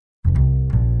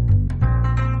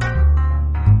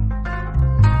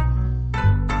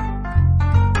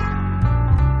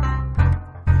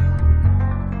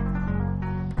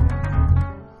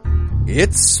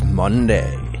It's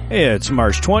Monday. It's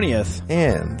March 20th.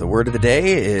 And the word of the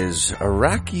day is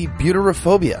Iraqi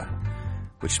butyrophobia,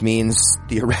 which means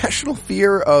the irrational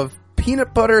fear of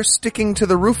peanut butter sticking to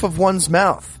the roof of one's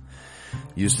mouth.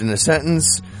 Used in a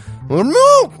sentence,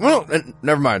 no,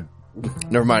 never mind.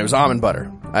 It was almond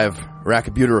butter. I have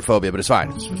Iraqi butyrophobia, but it's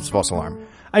fine. It's false alarm.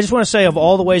 I just want to say, of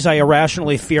all the ways I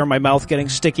irrationally fear my mouth getting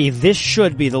sticky, this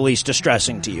should be the least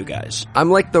distressing to you guys. I'm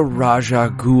like the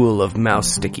Raja Ghul of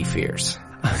mouse sticky fears.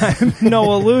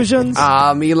 No illusions.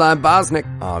 I'm Eli Bosnick.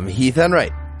 I'm Heath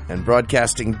Enright, and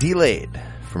broadcasting delayed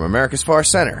from America's Far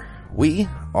Center, we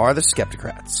are the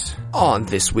Skepticrats. On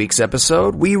this week's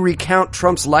episode, we recount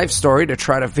Trump's life story to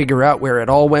try to figure out where it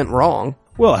all went wrong.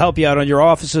 We'll help you out on your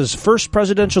office's first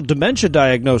presidential dementia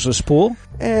diagnosis pool.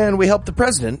 And we help the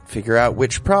president figure out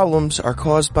which problems are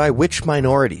caused by which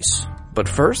minorities. But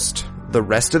first, the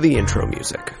rest of the intro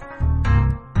music.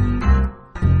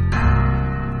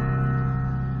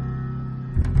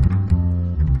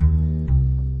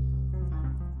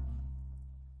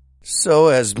 So,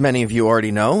 as many of you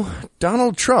already know,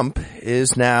 Donald Trump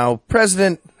is now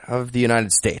President of the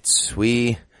United States.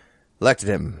 We elected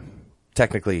him,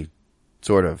 technically,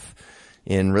 sort of.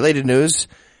 In related news,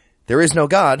 there is no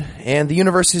God, and the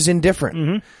universe is indifferent.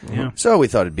 Mm-hmm. Yeah. So we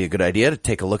thought it'd be a good idea to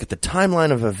take a look at the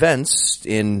timeline of events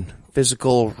in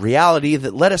physical reality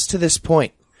that led us to this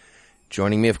point.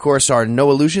 Joining me, of course, are No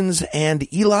Illusions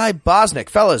and Eli Bosnick.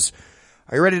 Fellas,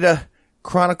 are you ready to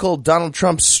chronicle Donald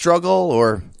Trump's struggle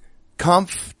or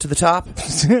comf to the top?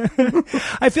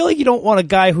 I feel like you don't want a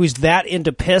guy who's that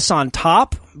into piss on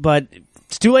top, but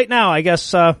it's too late now, I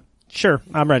guess. Sure,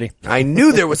 I'm ready. I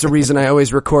knew there was a reason I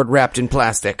always record wrapped in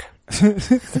plastic.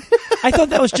 I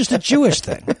thought that was just a Jewish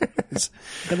thing.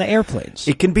 In the airplanes.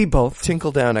 It can be both.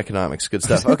 Tinkle down economics. Good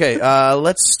stuff. Okay,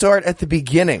 let's start at the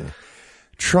beginning.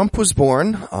 Trump was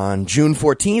born on June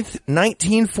 14th,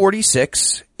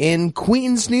 1946 in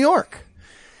Queens, New York.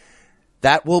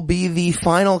 That will be the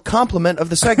final compliment of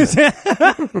the segment.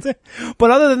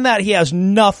 But other than that, he has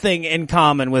nothing in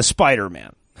common with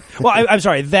Spider-Man. Well, I'm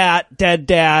sorry, that, Dead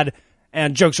Dad,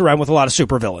 and jokes around with a lot of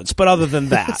supervillains. But other than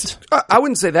that. I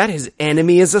wouldn't say that. His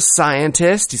enemy is a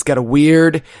scientist. He's got a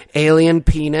weird alien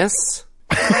penis.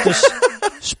 Does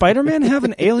Spider-Man have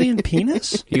an alien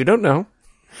penis? You don't know.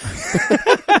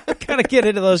 Gotta get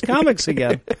into those comics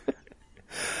again.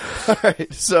 All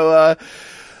right, so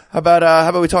how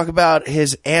about we talk about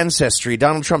his ancestry?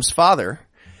 Donald Trump's father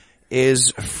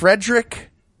is Frederick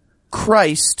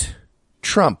Christ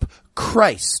Trump.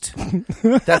 Christ.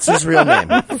 That's his real name.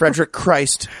 Frederick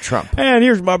Christ Trump. And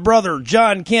here's my brother,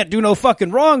 John Can't Do No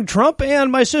Fucking Wrong Trump, and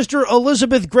my sister,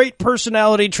 Elizabeth Great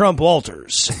Personality Trump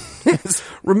Walters.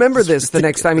 Remember this the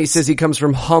next time he says he comes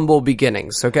from humble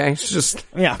beginnings, okay? It's just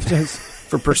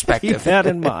for perspective. Keep that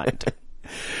in mind.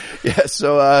 Yeah,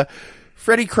 so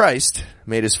Freddie Christ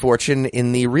made his fortune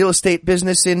in the real estate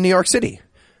business in New York City,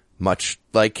 much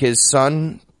like his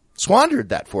son squandered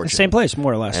that fortune. Same place,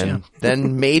 more or less, and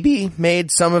then maybe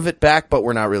made some of it back, but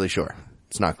we're not really sure.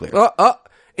 It's not clear.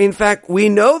 In fact, we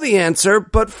know the answer,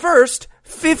 but first,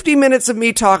 50 minutes of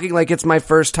me talking like it's my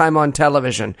first time on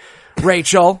television.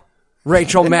 Rachel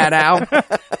Maddow.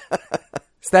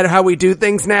 Is that how we do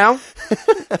things now?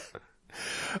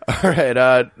 All right,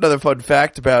 another fun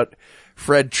fact about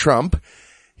Fred Trump.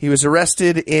 He was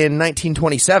arrested in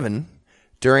 1927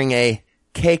 during a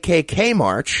KKK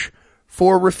march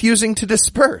for refusing to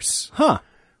disperse. Huh.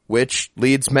 Which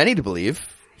leads many to believe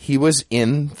he was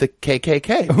in the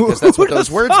KKK, because that's what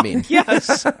those words mean.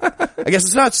 Yes. I guess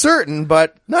it's not certain,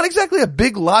 but not exactly a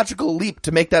big logical leap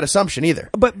to make that assumption either.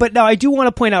 But now I do want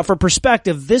to point out for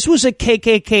perspective, this was a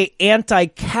KKK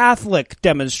anti-Catholic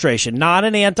demonstration, not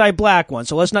an anti-black one.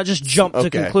 So let's not just jump to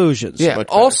conclusions. Yeah.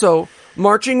 Also,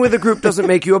 marching with a group doesn't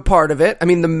make you a part of it. I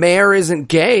mean, the mayor isn't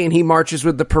gay and he marches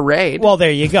with the parade. Well, there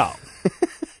you go.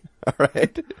 All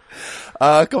right.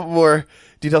 A couple more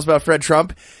details about Fred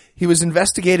Trump. He was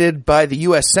investigated by the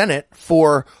U.S. Senate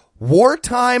for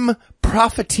wartime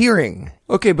profiteering.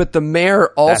 Okay, but the mayor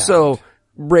also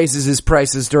raises his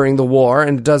prices during the war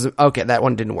and doesn't... Okay, that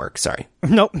one didn't work. Sorry.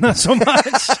 Nope, not so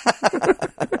much.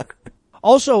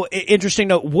 Also, interesting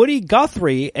note, Woody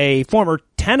Guthrie, a former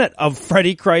tenant of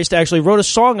Freddie Christ, actually wrote a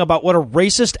song about what a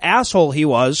racist asshole he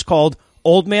was called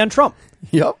Old Man Trump.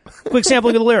 Yep. Quick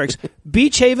sampling of the lyrics.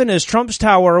 Beach Haven is Trump's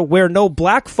tower where no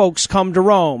black folks come to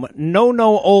roam. No,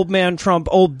 old man Trump,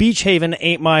 old Beach Haven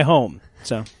ain't my home.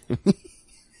 So,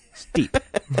 it's deep.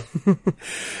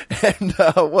 And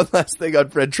one last thing on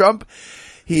Fred Trump.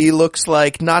 He looks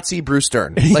like Nazi Bruce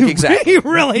Stern. Like exactly. He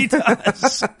really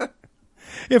does.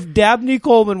 If Dabney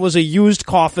Coleman was a used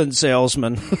coffin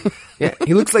salesman. Yeah,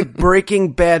 he looks like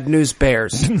Breaking Bad News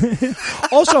Bears.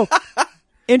 Also,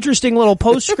 interesting little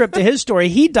postscript to his story.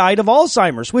 He died of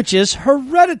Alzheimer's, which is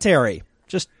hereditary.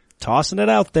 Just tossing it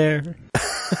out there.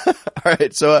 All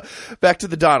right, so back to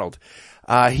the Donald.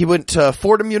 He went to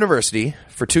Fordham University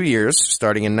for 2 years,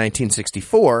 starting in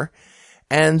 1964,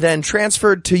 and then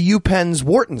transferred to UPenn's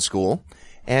Wharton School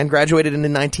and graduated in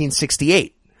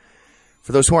 1968.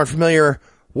 For those who aren't familiar,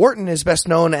 Wharton is best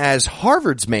known as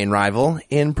Harvard's main rival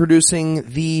in producing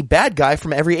the bad guy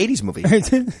from every 80s movie.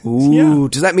 Ooh,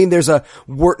 does that mean there's a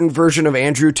Wharton version of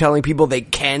Andrew telling people they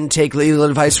can take legal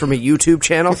advice from a YouTube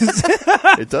channel?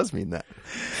 It does mean that.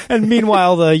 And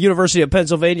meanwhile, the University of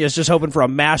Pennsylvania is just hoping for a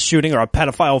mass shooting or a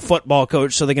pedophile football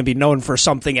coach so they can be known for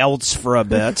something else for a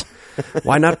bit.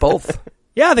 Why not both?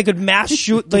 Yeah, they could mass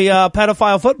shoot the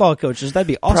pedophile football coaches. That'd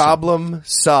be awesome. Problem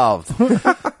solved.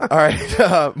 All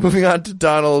right, moving on to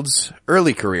Donald's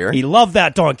early career. He loved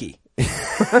that donkey.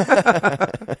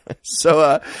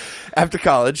 So after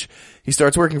college, he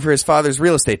starts working for his father's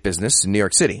real estate business in New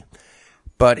York City.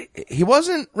 But he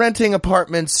wasn't renting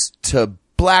apartments to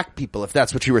black people, if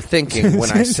that's what you were thinking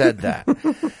when I said that.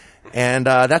 And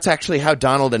that's actually how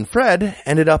Donald and Fred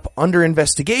ended up under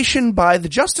investigation by the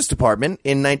Justice Department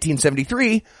in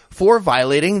 1973 for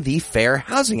violating the Fair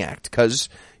Housing Act, because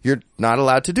you're not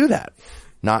allowed to do that.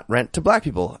 Not rent to black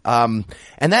people. And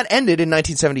that ended in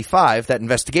 1975, that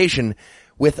investigation,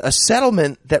 with a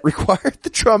settlement that required the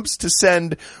Trumps to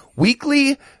send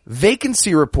weekly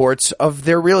vacancy reports of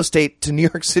their real estate to New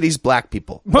York City's black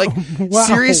people. Like, Wow.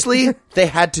 Seriously, they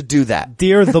had to do that.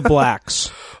 Dear the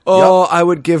blacks. Oh, I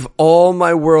would give all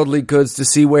my worldly goods to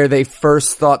see where they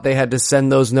first thought they had to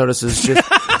send those notices.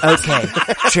 Just, okay,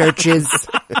 churches,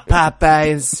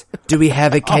 Popeyes, do we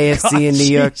have a KFC in New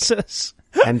York? Jesus.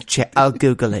 I'll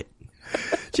Google it.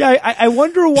 Gee, I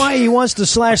wonder why he wants to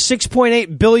slash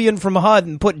 $6.8 billion from HUD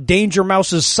and put Danger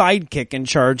Mouse's sidekick in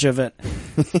charge of it.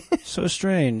 So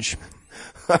strange.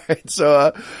 All right,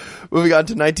 so moving on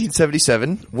to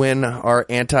 1977, when our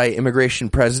anti-immigration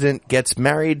president gets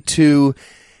married to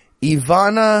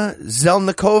Ivana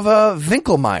Zelnikova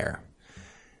Winkelmeyer.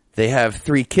 They have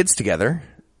 3 kids together,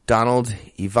 Donald,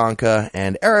 Ivanka,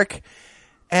 and Eric,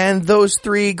 and those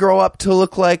 3 grow up to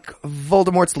look like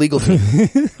Voldemort's legal team.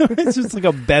 It's just like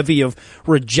a bevy of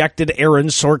rejected Aaron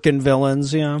Sorkin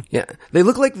villains, yeah. Yeah, they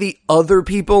look like the other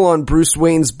people on Bruce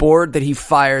Wayne's board that he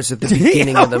fires at the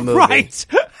beginning of the movie. Right.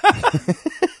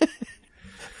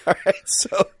 All right,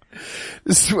 so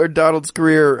this is where Donald's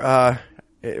career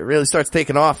it really starts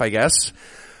taking off, I guess,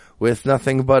 with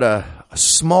nothing but a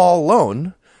small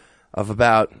loan of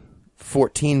about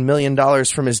 $14 million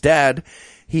from his dad.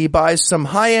 He buys some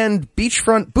high-end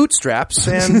beachfront bootstraps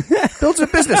and builds a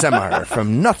business empire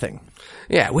from nothing.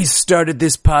 Yeah, we started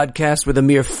this podcast with a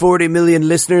mere 40 million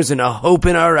listeners and a hope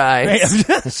in our eyes.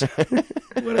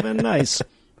 Would have been nice.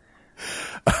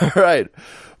 All right.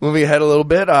 Moving ahead a little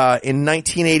bit, in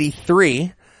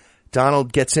 1983,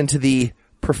 Donald gets into the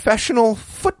professional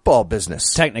football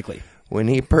business. Technically. When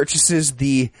he purchases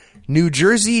the New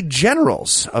Jersey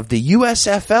Generals of the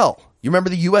USFL. You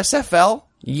remember the USFL?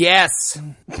 Yes.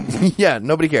 Yeah,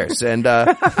 nobody cares. And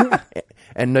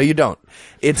no, you don't.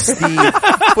 It's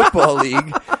the football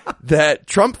league that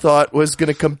Trump thought was going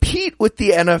to compete with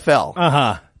the NFL.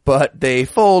 Uh-huh. But they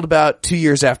fold about 2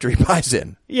 years after he buys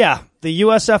in. Yeah, the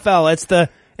USFL. It's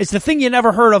the thing you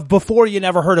never heard of before you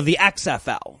never heard of the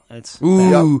XFL.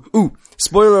 Ooh.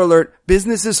 Spoiler alert,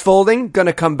 business is folding,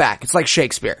 gonna come back. It's like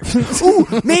Shakespeare. Ooh,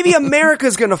 maybe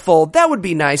America's gonna fold. That would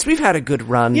be nice. We've had a good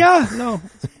run. Yeah, no.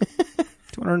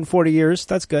 240 years.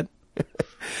 That's good.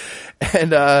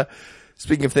 And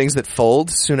speaking of things that fold,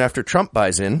 soon after Trump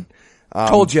buys in,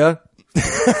 Told ya.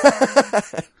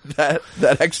 that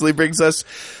actually brings us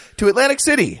to Atlantic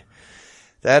City.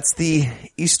 That's the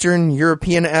Eastern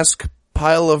European-esque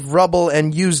pile of rubble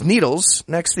and used needles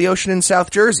next to the ocean in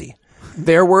South Jersey.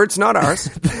 Their words, not ours.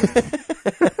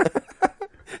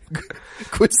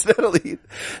 Coincidentally,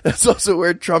 that's also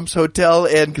where Trump's hotel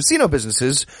and casino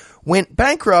businesses went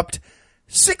bankrupt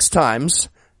 6 times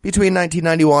between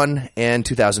 1991 and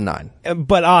 2009.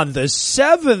 But on the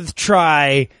 7th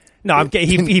try, no, I'm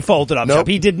kidding. He folded up. Nope.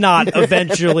 He did not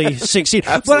eventually succeed.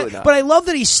 Absolutely not. But I love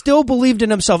that he still believed in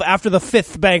himself after the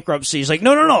 5th bankruptcy. He's like,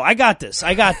 no, I got this.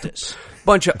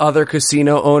 Bunch of other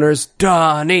casino owners.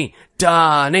 Donnie.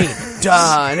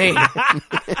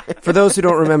 For those who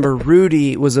don't remember,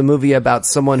 Rudy was a movie about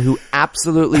someone who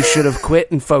absolutely should have quit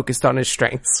and focused on his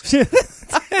strengths.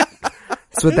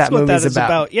 That's what that movie's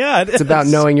about. Yeah, it's about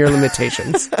knowing your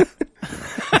limitations.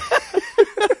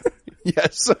 Yeah,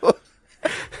 so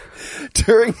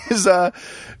during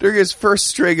his first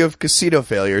string of casino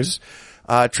failures,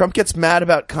 Trump gets mad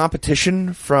about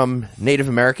competition from Native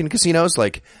American casinos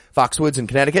like Foxwoods in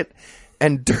Connecticut.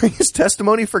 And during his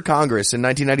testimony for Congress in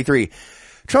 1993,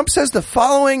 Trump says the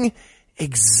following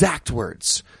exact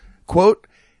words, quote,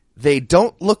 "They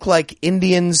don't look like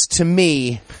Indians to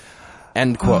me,"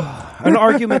 end quote. An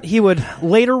argument he would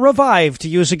later revive to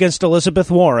use against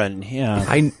Elizabeth Warren. Yeah.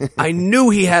 I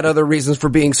knew he had other reasons for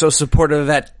being so supportive of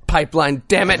that pipeline,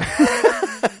 damn it.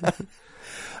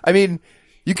 I mean,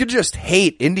 you could just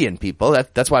hate Indian people.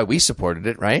 That's why we supported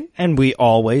it, right? And we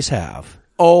always have.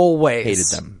 Always. Hated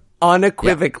them.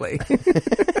 Unequivocally. Yeah.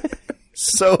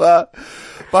 So,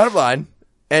 bottom line,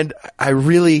 and I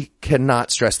really cannot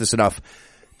stress this enough,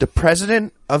 the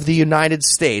President of the United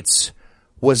States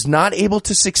was not able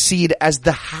to succeed as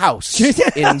the House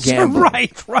in gambling.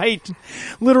 Right.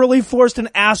 Literally forced an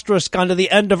asterisk onto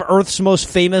the end of Earth's most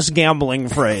famous gambling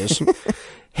phrase.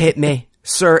 Hit me.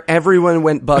 Sir, everyone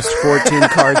went bust 14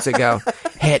 cards ago.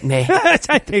 Hit me. I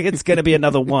think it's going to be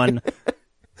another one.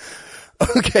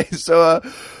 Okay, so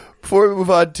before we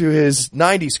move on to his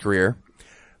 90s career,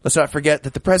 let's not forget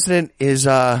that the president is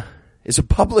a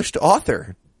published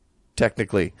author,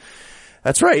 technically.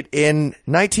 That's right. In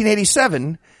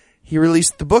 1987, he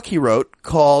released the book he wrote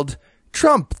called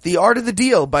Trump, The Art of the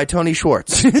Deal by Tony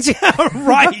Schwartz. Yeah,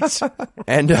 right.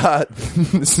 And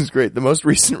this is great. The most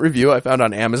recent review I found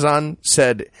on Amazon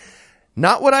said,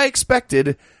 "Not what I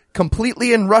expected,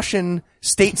 completely in Russian,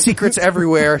 state secrets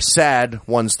everywhere, sad,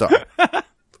 1 star."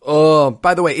 Oh,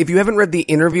 by the way, if you haven't read the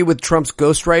interview with Trump's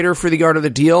ghostwriter for The Art of the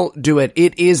Deal, do it.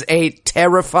 It is a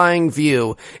terrifying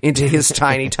view into his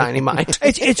tiny, tiny mind.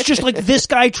 It's just like this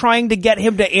guy trying to get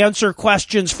him to answer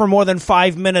questions for more than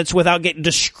 5 minutes without getting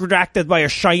distracted by a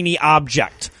shiny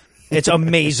object. It's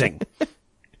amazing.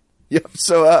 Yep.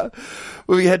 So,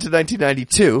 moving ahead to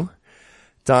 1992,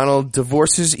 Donald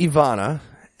divorces Ivana,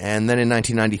 and then in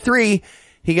 1993,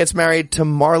 he gets married to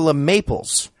Marla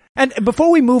Maples. And before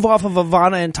we move off of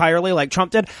Ivana entirely, like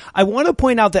Trump did, I want to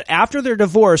point out that after their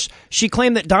divorce, she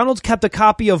claimed that Donald kept a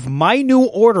copy of My New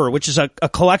Order, which is a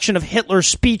collection of Hitler's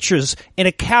speeches, in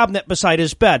a cabinet beside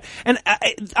his bed. And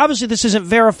obviously this isn't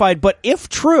verified, but if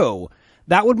true,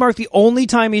 that would mark the only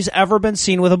time he's ever been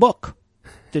seen with a book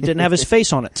that didn't have his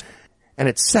face on it. And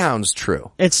it sounds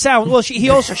true. It sounds, well, she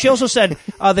also said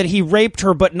that he raped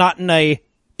her, but not in a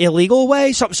illegal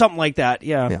way, something like that.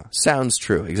 Yeah, sounds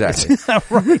true. Exactly.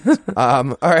 Right.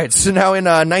 All right. So now in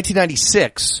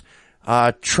 1996,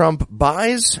 Trump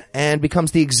buys and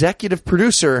becomes the executive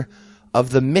producer of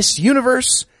the Miss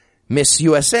Universe, Miss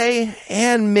USA,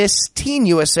 and Miss Teen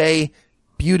USA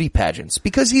beauty pageants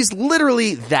because he's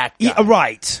literally that guy. Yeah,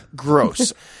 right.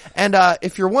 Gross. And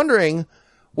if you're wondering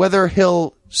whether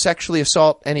he'll sexually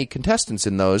assault any contestants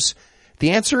in those,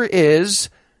 the answer is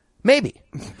maybe.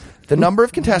 The number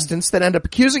of contestants that end up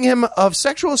accusing him of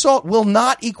sexual assault will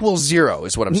not equal 0,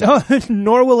 is what I'm saying. No,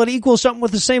 nor will it equal something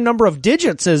with the same number of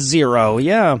digits as 0.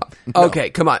 Yeah. No.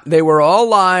 Okay, come on. They were all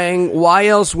lying. Why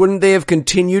else wouldn't they have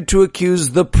continued to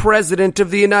accuse the President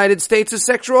of the United States of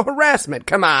sexual harassment?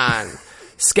 Come on.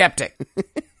 Skeptic.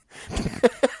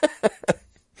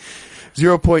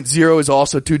 0.0 is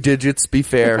also 2 digits, be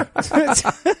fair.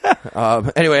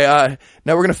 Anyway, now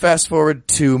we're going to fast forward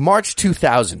to March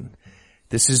 2000.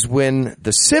 This is when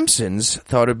The Simpsons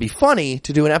thought it'd be funny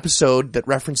to do an episode that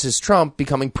references Trump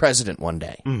becoming president one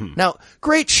day. Mm-hmm. Now,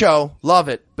 great show, love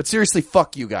it, but seriously,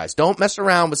 fuck you guys. Don't mess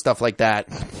around with stuff like that.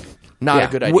 Not a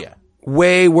good idea.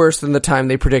 Way worse than the time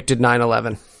they predicted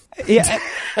 9/11. Yeah.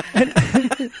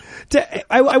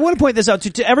 I want to point this out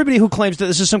to everybody who claims that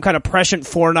this is some kind of prescient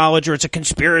foreknowledge or it's a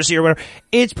conspiracy or whatever.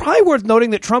 It's probably worth noting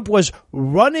that Trump was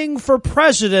running for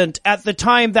president at the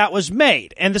time that was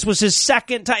made. And this was his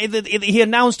second time. He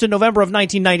announced in November of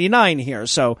 1999 here.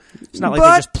 So it's not like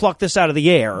they just plucked this out of the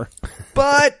air.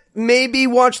 But maybe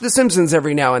watch The Simpsons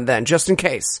every now and then, just in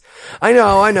case. I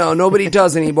know, nobody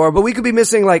does anymore, but we could be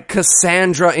missing like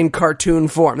Cassandra in cartoon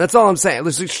form. That's all I'm saying.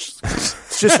 Let's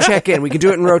just check in. We can do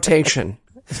it in rotation.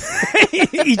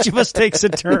 Each of us takes a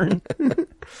turn.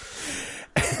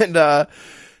 And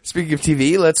speaking of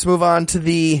TV, let's move on to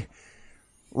the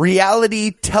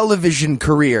reality television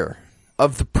career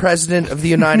of the President of the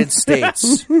United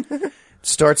States.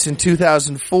 Starts in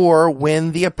 2004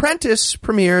 when The Apprentice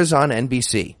premieres on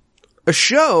NBC. A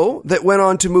show that went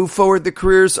on to move forward the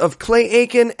careers of Clay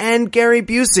Aiken and Gary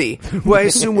Busey, who I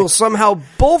assume will somehow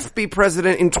both be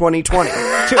president in 2020.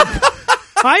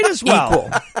 Might as well.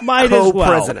 Equal. Might as well.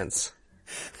 Co-presidents.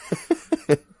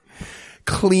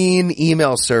 Clean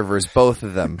email servers, both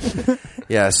of them.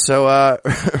 Yeah, so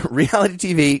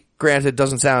reality TV, granted,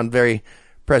 doesn't sound very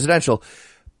presidential,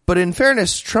 But in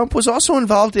fairness, Trump was also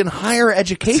involved in higher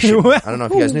education. I don't know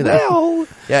if you guys knew that. Well.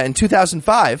 Yeah, in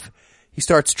 2005, he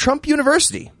starts Trump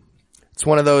University. It's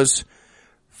one of those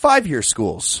 5-year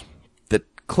schools that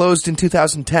closed in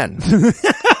 2010.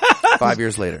 5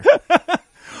 years later.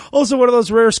 Also one of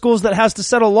those rare schools that has to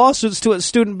settle lawsuits to its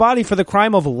student body for the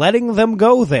crime of letting them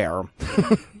go there.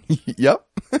 Yep.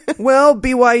 Well,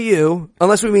 BYU,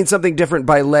 unless we mean something different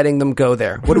by letting them go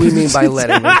there. What do we mean by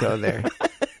letting them go there?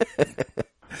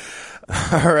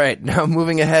 All right, now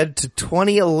moving ahead to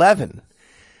 2011.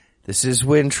 This is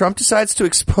when Trump decides to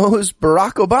expose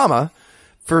Barack Obama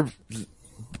for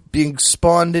being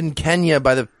spawned in Kenya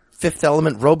by the Fifth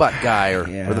Element robot guy or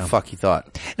the fuck he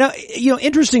thought. Now,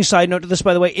 interesting side note to this,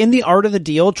 by the way, in The Art of the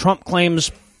Deal, Trump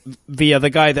claims via the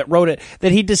guy that wrote it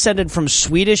that he descended from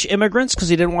Swedish immigrants because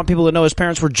he didn't want people to know his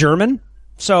parents were German.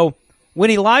 So when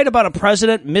he lied about a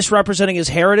president misrepresenting his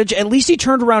heritage, at least he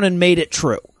turned around and made it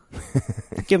true.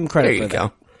 Give him credit There you for go.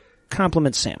 that.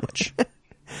 Compliment sandwich.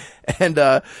 And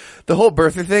the whole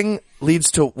birther thing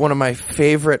leads to one of my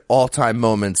favorite all-time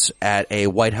moments at a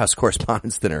White House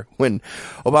Correspondents' Dinner when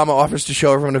Obama offers to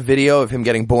show everyone a video of him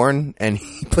getting born, and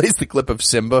he plays the clip of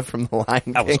Simba from The Lion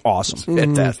King. That was awesome. It's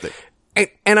fantastic.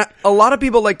 And a lot of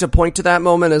people like to point to that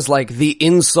moment as like the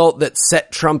insult that set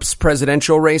Trump's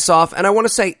presidential race off. And I want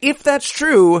to say, if that's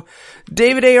true,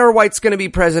 David A.R. White's going to be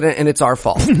president and it's our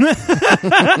fault.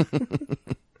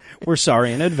 We're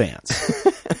sorry in advance.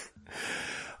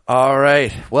 All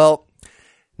right. Well,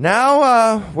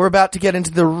 now we're about to get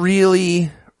into the really,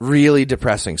 really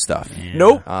depressing stuff.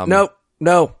 Nope.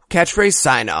 No. Catchphrase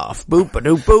sign off. Boop a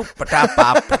doop boop ba da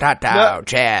bop ba da da.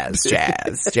 Jazz.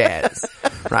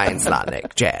 Ryan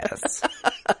Slotnick. Jazz.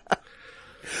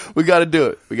 We got to do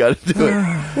it.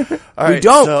 All right, We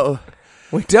don't. So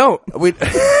We don't.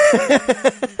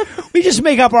 We just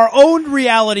make up our own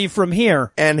reality from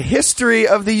here. And history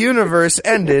of the universe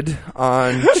ended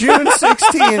on June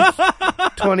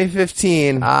 16th,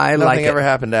 2015. I like Nothing it. ever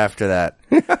happened after that.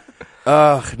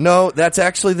 No, that's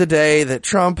actually the day that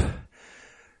Trump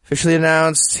officially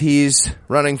announced he's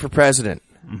running for president.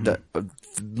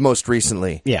 Most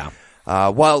recently. Yeah.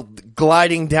 While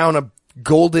gliding down a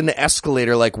golden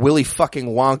escalator like Willy fucking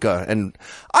Wonka. And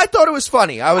I thought it was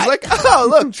funny. I was like, oh,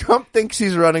 look, Trump thinks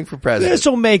he's running for president. This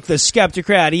will make the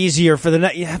Skepticrat easier for the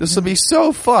next. Yeah. This will be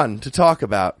so fun to talk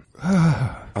about.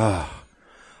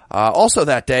 Also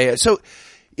that day, so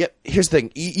yeah, here's the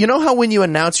thing. You know how when you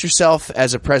announce yourself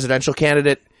as a presidential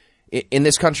candidate, in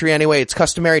this country anyway, it's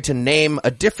customary to name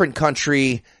a different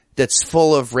country that's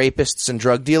full of rapists and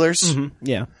drug dealers? Mm-hmm.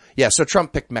 Yeah. Yeah, so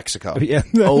Trump picked Mexico. Yeah.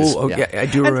 Oh, okay. Yeah. I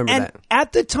do remember and that.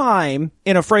 At the time,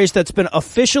 in a phrase that's been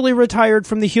officially retired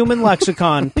from the human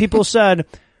lexicon, people said,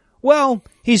 well,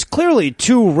 he's clearly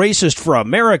too racist for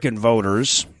American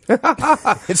voters.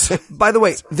 By the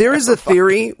way, there is a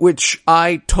theory, which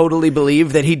I totally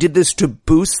believe, that he did this to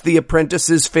boost The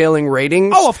Apprentice's failing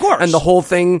ratings. Oh, of course. And the whole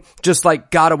thing just like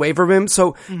got away from him.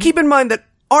 So keep in mind that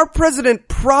our president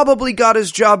probably got his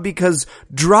job because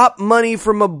drop money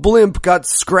from a blimp got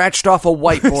scratched off a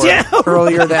whiteboard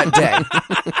earlier that day.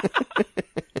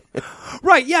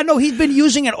 Right, yeah, no, he's been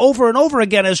using it over and over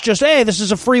again as just, hey, this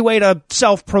is a free way to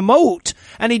self-promote.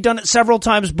 And he'd done it several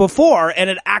times before, and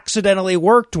it accidentally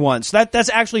worked once. That's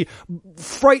actually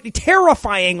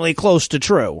terrifyingly close to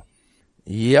true.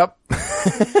 Yep.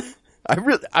 I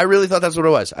really thought that's what it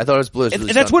was. I thought it was Blue's.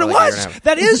 That's what it was.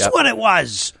 That is what it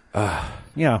was.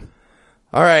 Yeah.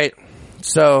 All right.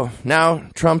 So now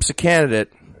Trump's a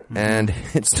candidate, and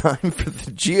it's time for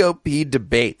the GOP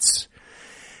debates.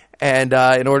 And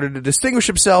in order to distinguish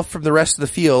himself from the rest of the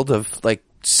field of like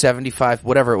 75,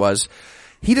 whatever it was,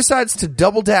 he decides to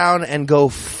double down and go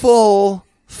full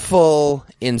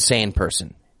insane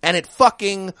person. And it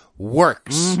fucking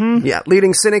works. Mm-hmm. Yeah,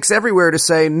 leading cynics everywhere to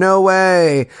say, no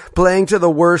way, playing to the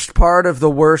worst part of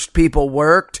the worst people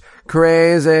worked.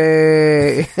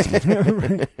 Crazy.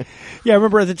 Yeah, I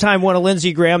remember at the time one of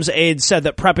Lindsey Graham's aides said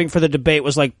that prepping for the debate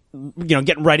was like,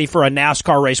 getting ready for a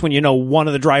NASCAR race when one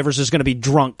of the drivers is going to be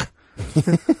drunk.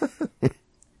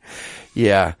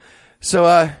 Yeah.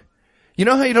 So, you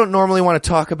know how you don't normally want to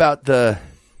talk about the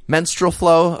menstrual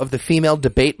flow of the female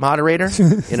debate moderator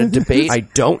in a debate? I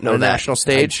don't know on a that. national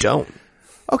stage? I don't.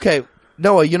 Okay.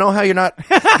 Noah, you know how you're not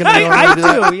going to I do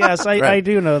that? do, yes, I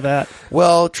do know that.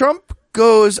 Well, Trump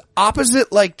goes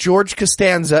opposite like George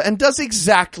Costanza and does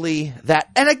exactly that.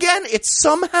 And again, it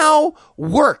somehow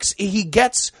works. He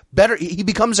gets better. He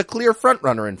becomes a clear front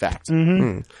runner, in fact.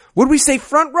 Would we say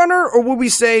front runner, or would we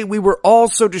say we were all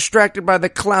so distracted by the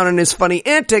clown and his funny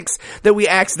antics that we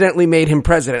accidentally made him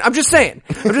president? I'm just saying.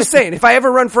 If I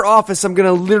ever run for office, I'm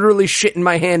gonna literally shit in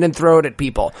my hand and throw it at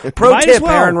people. Pro Might tip, as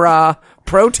well. Aaron Ra.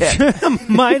 Pro tip.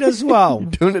 Might as well.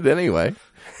 Doing it anyway.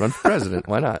 Run for president.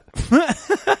 Why not?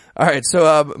 All right.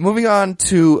 So, moving on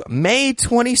to May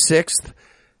 26th,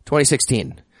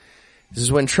 2016. This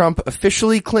is when Trump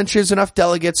officially clinches enough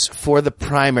delegates for the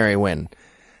primary win.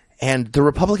 And the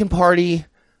Republican Party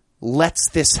lets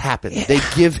this happen. They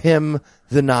give him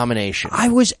the nomination. I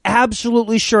was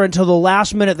absolutely sure until the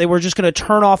last minute they were just going to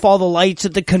turn off all the lights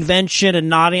at the convention and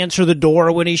not answer the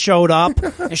door when he showed up.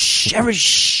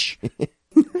 Shh.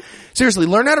 Seriously,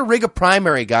 learn how to rig a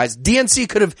primary, guys. DNC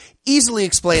could have easily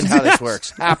explained how this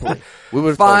works. Happily. We would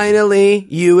have Finally,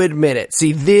 you admit it.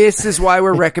 See, this is why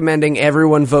we're recommending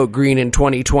everyone vote green in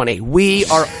 2020. We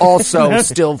are also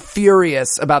still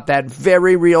furious about that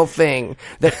very real thing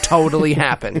that totally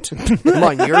happened. I'm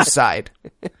on your side.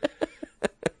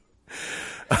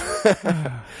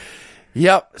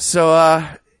 Yep.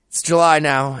 So, it's July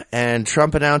now, and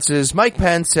Trump announces Mike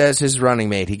Pence as his running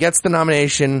mate. He gets the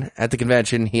nomination at the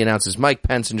convention. He announces Mike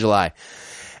Pence in July.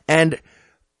 And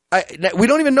we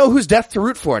don't even know whose death to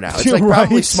root for now. It's like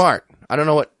probably smart. I don't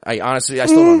know what, I still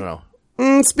don't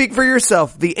know. Speak for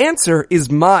yourself. The answer is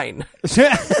mine.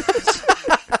 I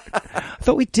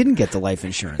thought we didn't get the life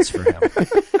insurance for him.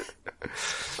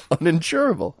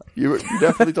 Uninsurable. You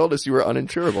definitely told us you were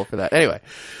uninsurable for that. Anyway.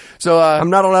 So, I'm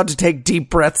not allowed to take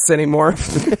deep breaths anymore.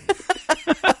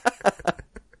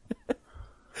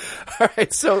 All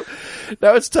right. So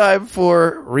now it's time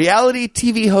for reality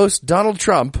TV host Donald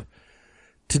Trump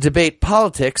to debate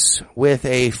politics with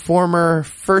a former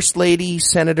First Lady,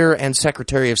 Senator, and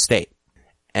Secretary of State.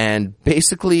 And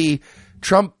basically,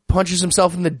 Trump punches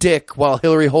himself in the dick while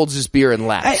Hillary holds his beer and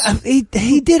laughs. He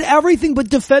did everything but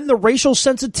defend the racial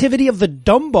sensitivity of the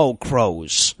Dumbo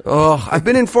crows. Oh, I've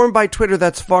been informed by Twitter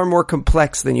that's far more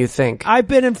complex than you think. I've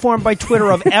been informed by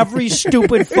Twitter of every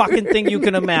stupid fucking thing you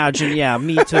can imagine. Yeah,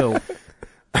 me too.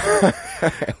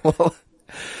 Well,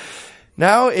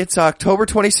 now it's October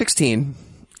 2016,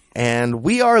 and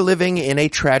we are living in a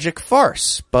tragic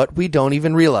farce, but we don't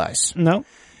even realize. No.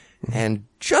 And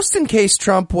just in case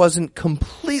Trump wasn't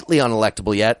completely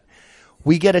unelectable yet,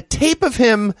 we get a tape of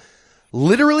him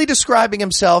literally describing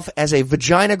himself as a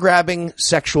vagina-grabbing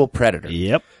sexual predator.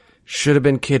 Yep. Should have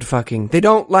been kid fucking. They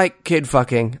don't like kid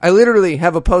fucking. I literally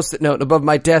have a post-it note above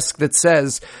my desk that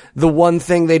says the one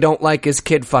thing they don't like is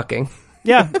kid fucking.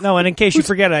 Yeah, no, and in case you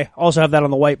forget, I also have that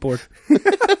on the whiteboard.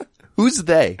 Who's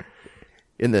they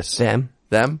in this? Them.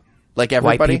 Them? Like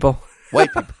everybody? White people.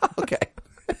 White people. Okay.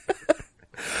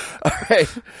 All right.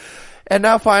 And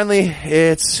now finally,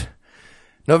 it's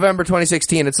November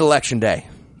 2016. It's election day.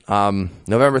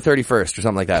 November 31st or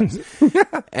something like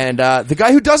that. And the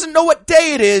guy who doesn't know what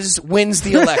day it is wins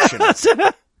the election.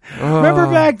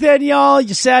 Remember back then, y'all,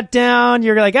 you sat down,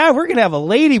 you're like, we're going to have a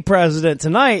lady president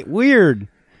tonight. Weird.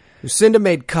 Lucinda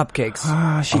made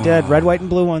cupcakes. She did. Red, white, and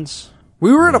blue ones.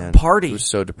 We were at a party. It was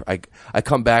so I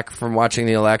come back from watching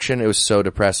the election. It was so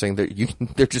depressing.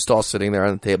 They're just all sitting there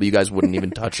on the table. You guys wouldn't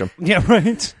even touch them. Yeah,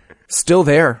 right. Still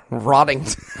there, rotting.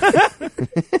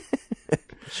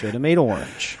 Should have made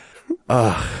orange.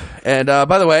 And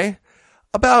by the way,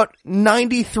 about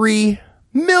 93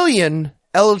 million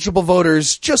eligible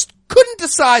voters just couldn't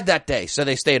decide that day, so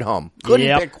they stayed home.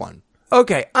 Couldn't pick one.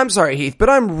 Okay, I'm sorry, Heath, but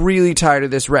I'm really tired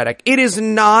of this rhetoric. It is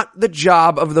not the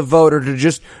job of the voter to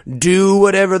just do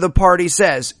whatever the party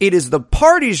says. It is the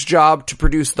party's job to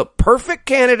produce the perfect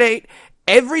candidate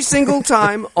every single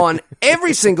time on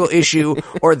every single issue,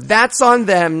 or that's on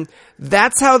them.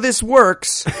 That's how this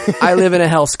works. I live in a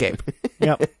hellscape.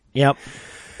 Yep.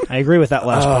 I agree with that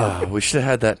last part. We should have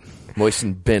had that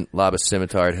moisten bint lob a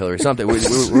scimitar at Hillary. Something. We're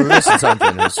missing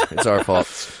something. It's our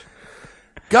fault.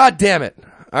 God damn it.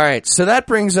 All right, so that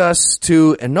brings us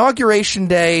to Inauguration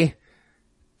Day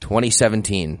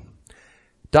 2017.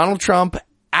 Donald Trump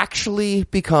actually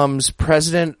becomes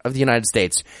president of the United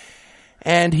States,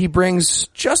 and he brings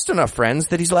just enough friends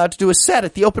that he's allowed to do a set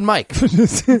at the open mic.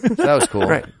 So that was cool.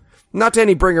 Right. Not to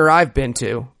any bringer I've been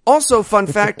to. Also, fun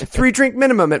fact, 3-drink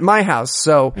minimum at my house,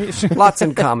 so lots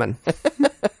in common.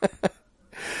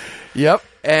 Yep,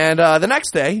 and the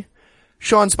next day,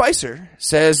 Sean Spicer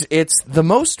says it's the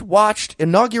most watched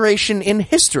inauguration in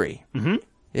history. Mm-hmm.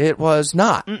 It was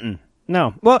not. No,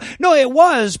 No. Well, no, it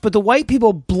was, but the white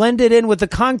people blended in with the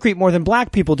concrete more than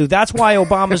black people do. That's why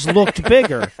Obama's looked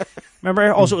bigger.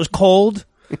 Remember? Also, it was cold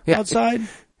outside.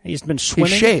 He's been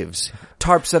swimming. He shaves.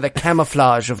 Tarps are the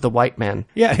camouflage of the white man.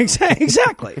 Yeah,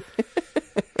 exactly.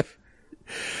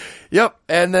 Yep.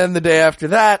 And then the day after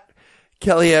that,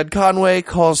 Kellyanne Conway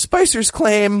calls Spicer's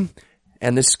claim,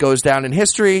 and this goes down in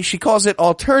history. She calls it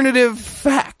alternative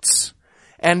facts.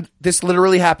 And this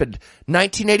literally happened.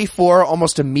 1984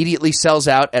 almost immediately sells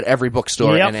out at every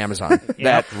bookstore and Amazon.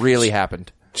 That really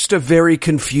happened. Just a very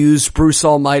confused Bruce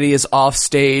Almighty is off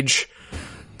stage.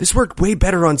 This worked way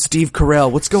better on Steve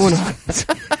Carell. What's going on?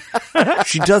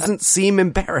 She doesn't seem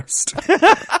embarrassed.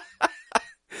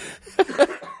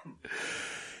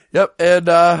 Yep. And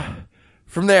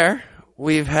from there,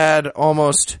 we've had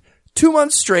almost 2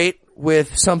 months straight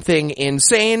with something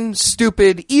insane,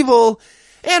 stupid, evil,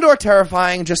 and or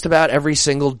terrifying just about every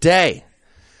single day.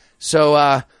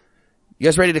 So, you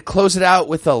guys ready to close it out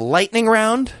with a lightning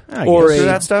round? Or a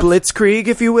blitzkrieg,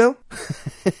 if you will?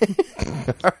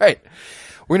 All right.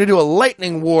 We're going to do a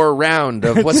lightning war round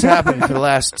of what's happened for the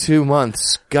last 2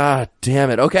 months. God damn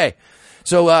it. Okay.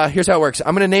 So, here's how it works.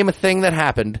 I'm going to name a thing that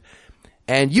happened,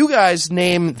 and you guys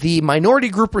name the minority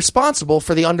group responsible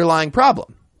for the underlying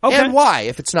problem. Okay. And why,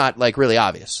 if it's not, like, really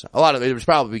obvious. A lot of it was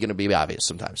probably going to be obvious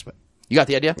sometimes, but you got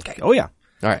the idea? Okay. Oh, yeah.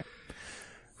 All right.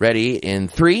 Ready in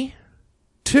 3,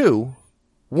 2,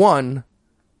 1,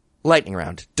 lightning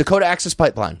round. Dakota Access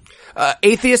Pipeline.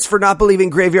 Atheists for not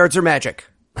believing graveyards are magic.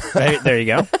 There you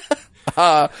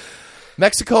go.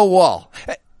 Mexico Wall.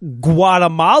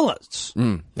 Guatemala's.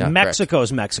 Yeah,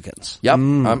 Mexico's Mexicans. Yep.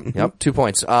 Yep. 2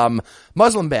 points.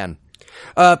 Muslim ban.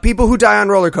 People who die on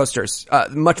roller coasters,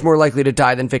 much more likely to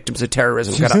die than victims of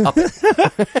terrorism. Gotta up it.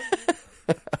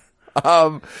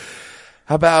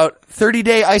 How about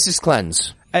 30-day ISIS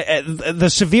cleanse? The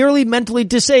severely mentally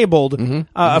disabled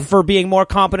for being more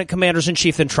competent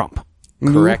commanders-in-chief than Trump.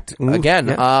 Correct. Again,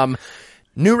 yeah.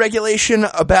 New regulation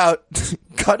about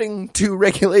cutting 2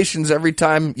 regulations every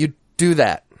time you do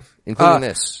that, including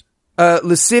this.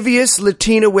 Lascivious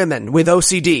Latina women with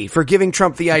OCD for giving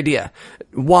Trump the idea.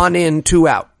 1 in, 2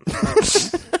 out.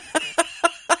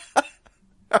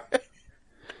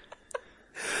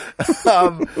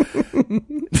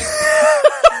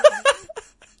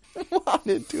 1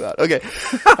 in, 2 out. Okay.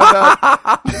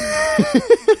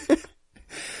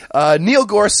 Neil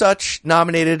Gorsuch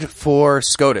nominated for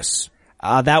SCOTUS.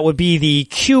 That would be the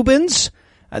Cubans.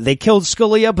 They killed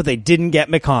Scalia, but they didn't get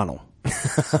McConnell.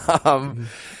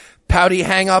 Pouty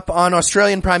hang up on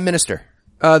Australian Prime Minister.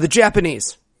 The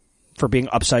Japanese. For being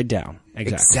upside down.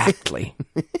 Exactly.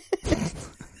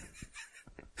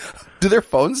 Do their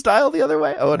phones dial the other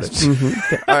way? Oh, all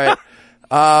right.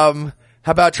 How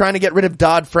about trying to get rid of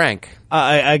Dodd-Frank?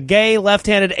 A gay,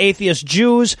 left-handed atheist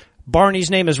Jews.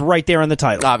 Barney's name is right there in the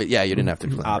title. Yeah, you didn't have to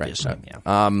explain. Obviously, right. Yeah.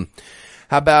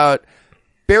 How about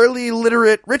barely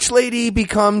literate rich lady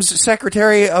becomes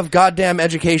Secretary of Goddamn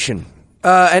Education?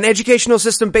 An educational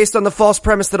system based on the false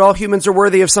premise that all humans are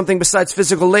worthy of something besides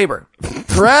physical labor.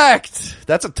 Correct.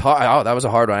 That's that was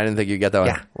a hard one. I didn't think you'd get that one.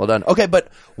 Yeah. Well done. Okay, but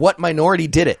what minority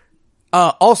did it?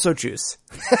 Also Jews.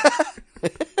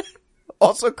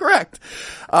 Also correct.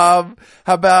 How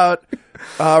about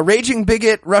raging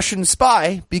bigot Russian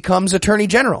spy becomes Attorney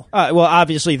General? Well,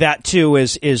 obviously that too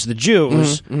is the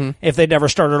Jews. If they'd never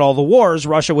started all the wars,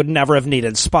 Russia would never have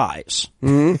needed spies.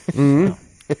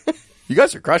 You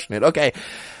guys are crushing it. Okay.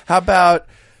 How about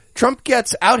Trump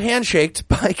gets out handshaked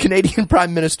by Canadian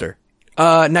Prime Minister?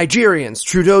 Nigerians.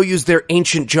 Trudeau used their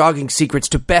ancient jogging secrets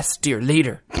to best dear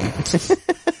leader.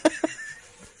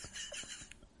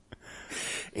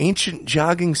 Ancient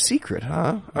jogging secret,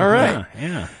 huh? All right.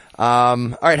 Yeah. All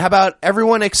right. How about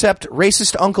everyone except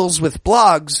racist uncles with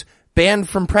blogs banned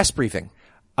from press briefing?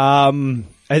 Slovenians.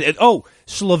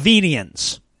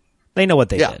 They know what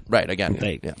they did. Right. Again.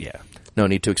 Yeah. No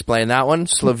need to explain that one.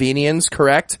 Slovenians,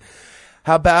 correct.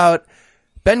 How about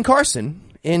Ben Carson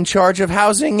in charge of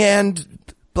housing and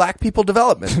black people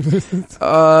development?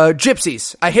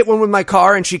 Gypsies. I hit one with my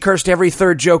car and she cursed every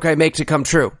third joke I make to come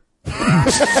true. You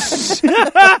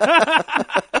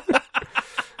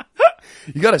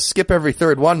gotta skip every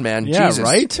third one, man. Yeah, Jesus.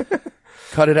 right?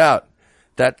 Cut it out.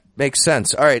 That makes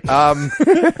sense. All right.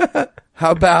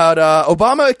 How about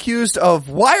Obama accused of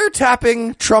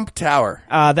wiretapping Trump Tower?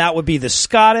 That would be the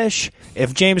Scottish.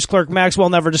 If James Clerk Maxwell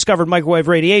never discovered microwave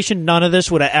radiation, none of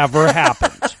this would have ever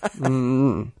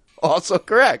happened. Also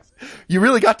correct. You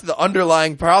really got to the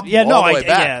underlying problem. Yeah, all the way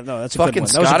back. Yeah, no, that's a fucking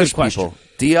good one. That was a Scottish good question. people.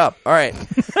 D up. All right.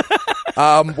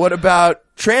 What about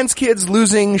trans kids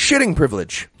losing shitting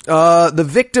privilege? The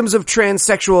victims of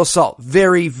transsexual assault.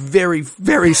 Very, very,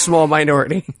 very small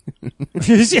minority.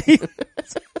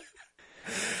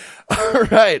 All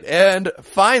right. And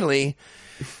finally,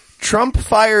 Trump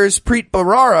fires Preet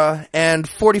Bharara and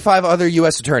 45 other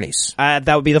U.S. attorneys.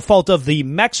 That would be the fault of the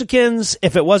Mexicans.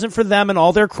 If it wasn't for them and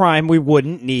all their crime, we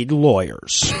wouldn't need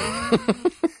lawyers.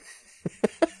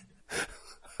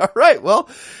 All right. Well,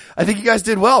 I think you guys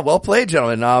did well. Well played,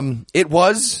 gentlemen. It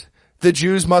was the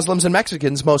Jews, Muslims, and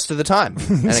Mexicans most of the time,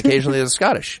 and occasionally the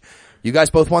Scottish. You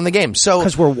guys both won the game. So,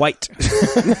 Because we're white.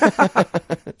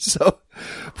 so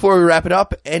before we wrap it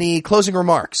up, any closing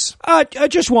remarks?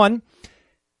 Just one.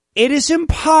 It is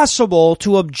impossible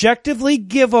to objectively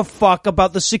give a fuck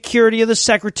about the security of the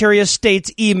Secretary of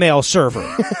State's email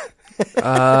server.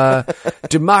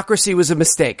 Democracy was a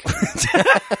mistake.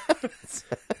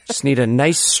 Just need a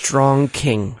nice, strong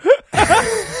king.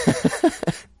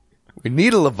 We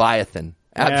need a Leviathan.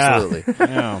 Absolutely.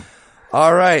 Yeah.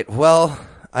 All right. Well,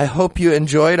 I hope you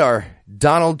enjoyed our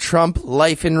Donald Trump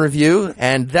life in review,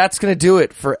 and that's going to do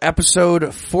it for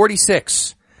episode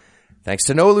 46. Thanks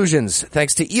to No Illusions,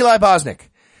 thanks to Eli Bosnick,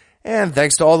 and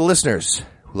thanks to all the listeners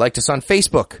who liked us on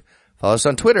Facebook, follow us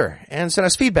on Twitter, and send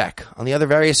us feedback on the other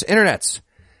various internets.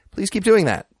 Please keep doing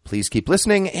that. Please keep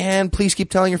listening, and please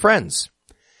keep telling your friends.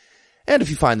 And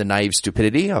if you find the naive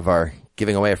stupidity of our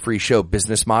giving away a free show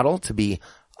business model to be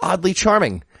oddly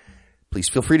charming, please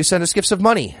feel free to send us gifts of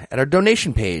money at our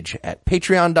donation page at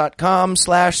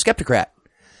patreon.com/Skepticrat.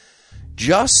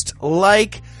 Just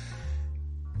like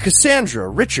Cassandra,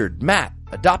 Richard, Matt,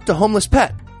 Adopt a Homeless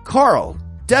Pet, Carl,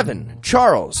 Devin,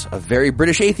 Charles, a very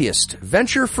British atheist,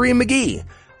 Venture Free McGee,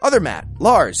 Other Matt,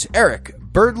 Lars, Eric,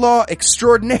 Birdlaw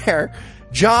Extraordinaire,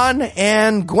 John,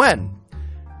 and Gwen,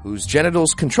 whose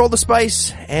genitals control the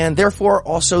spice and therefore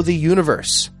also the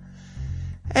universe.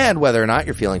 And whether or not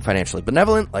you're feeling financially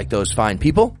benevolent like those fine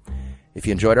people, if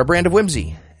you enjoyed our brand of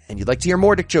whimsy and you'd like to hear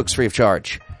more dick jokes free of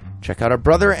charge, check out our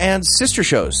brother and sister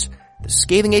shows, The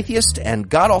Scathing Atheist and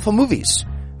God Awful Movies,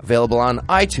 available on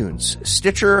iTunes,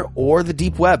 Stitcher, or the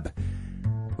deep web.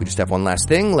 We just have one last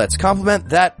thing. Let's compliment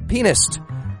that pianist.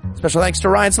 Special thanks to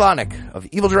Ryan Slotnick of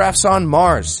Evil Giraffes on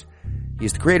Mars.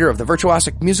 He's the creator of the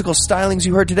virtuosic musical stylings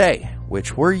you heard today,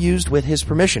 which were used with his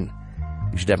permission.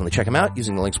 You should definitely check him out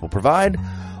using the links we'll provide,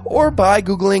 or by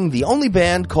Googling the only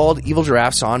band called Evil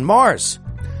Giraffes on Mars.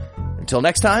 Until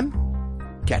next time,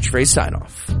 catchphrase sign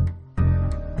off.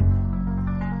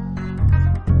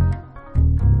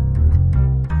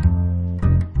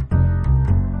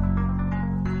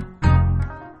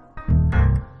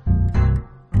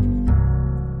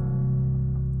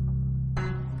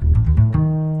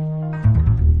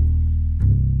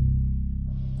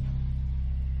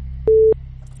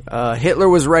 Hitler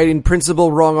was right in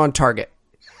principle, wrong on target.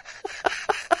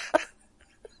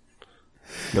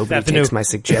 Nobody takes my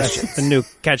suggestions. The new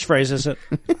catchphrase, is it?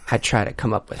 I try to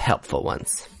come up with helpful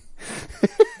ones.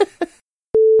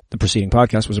 The preceding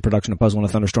podcast was a production of Puzzle and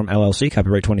a Thunderstorm LLC,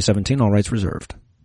 copyright 2017, all rights reserved.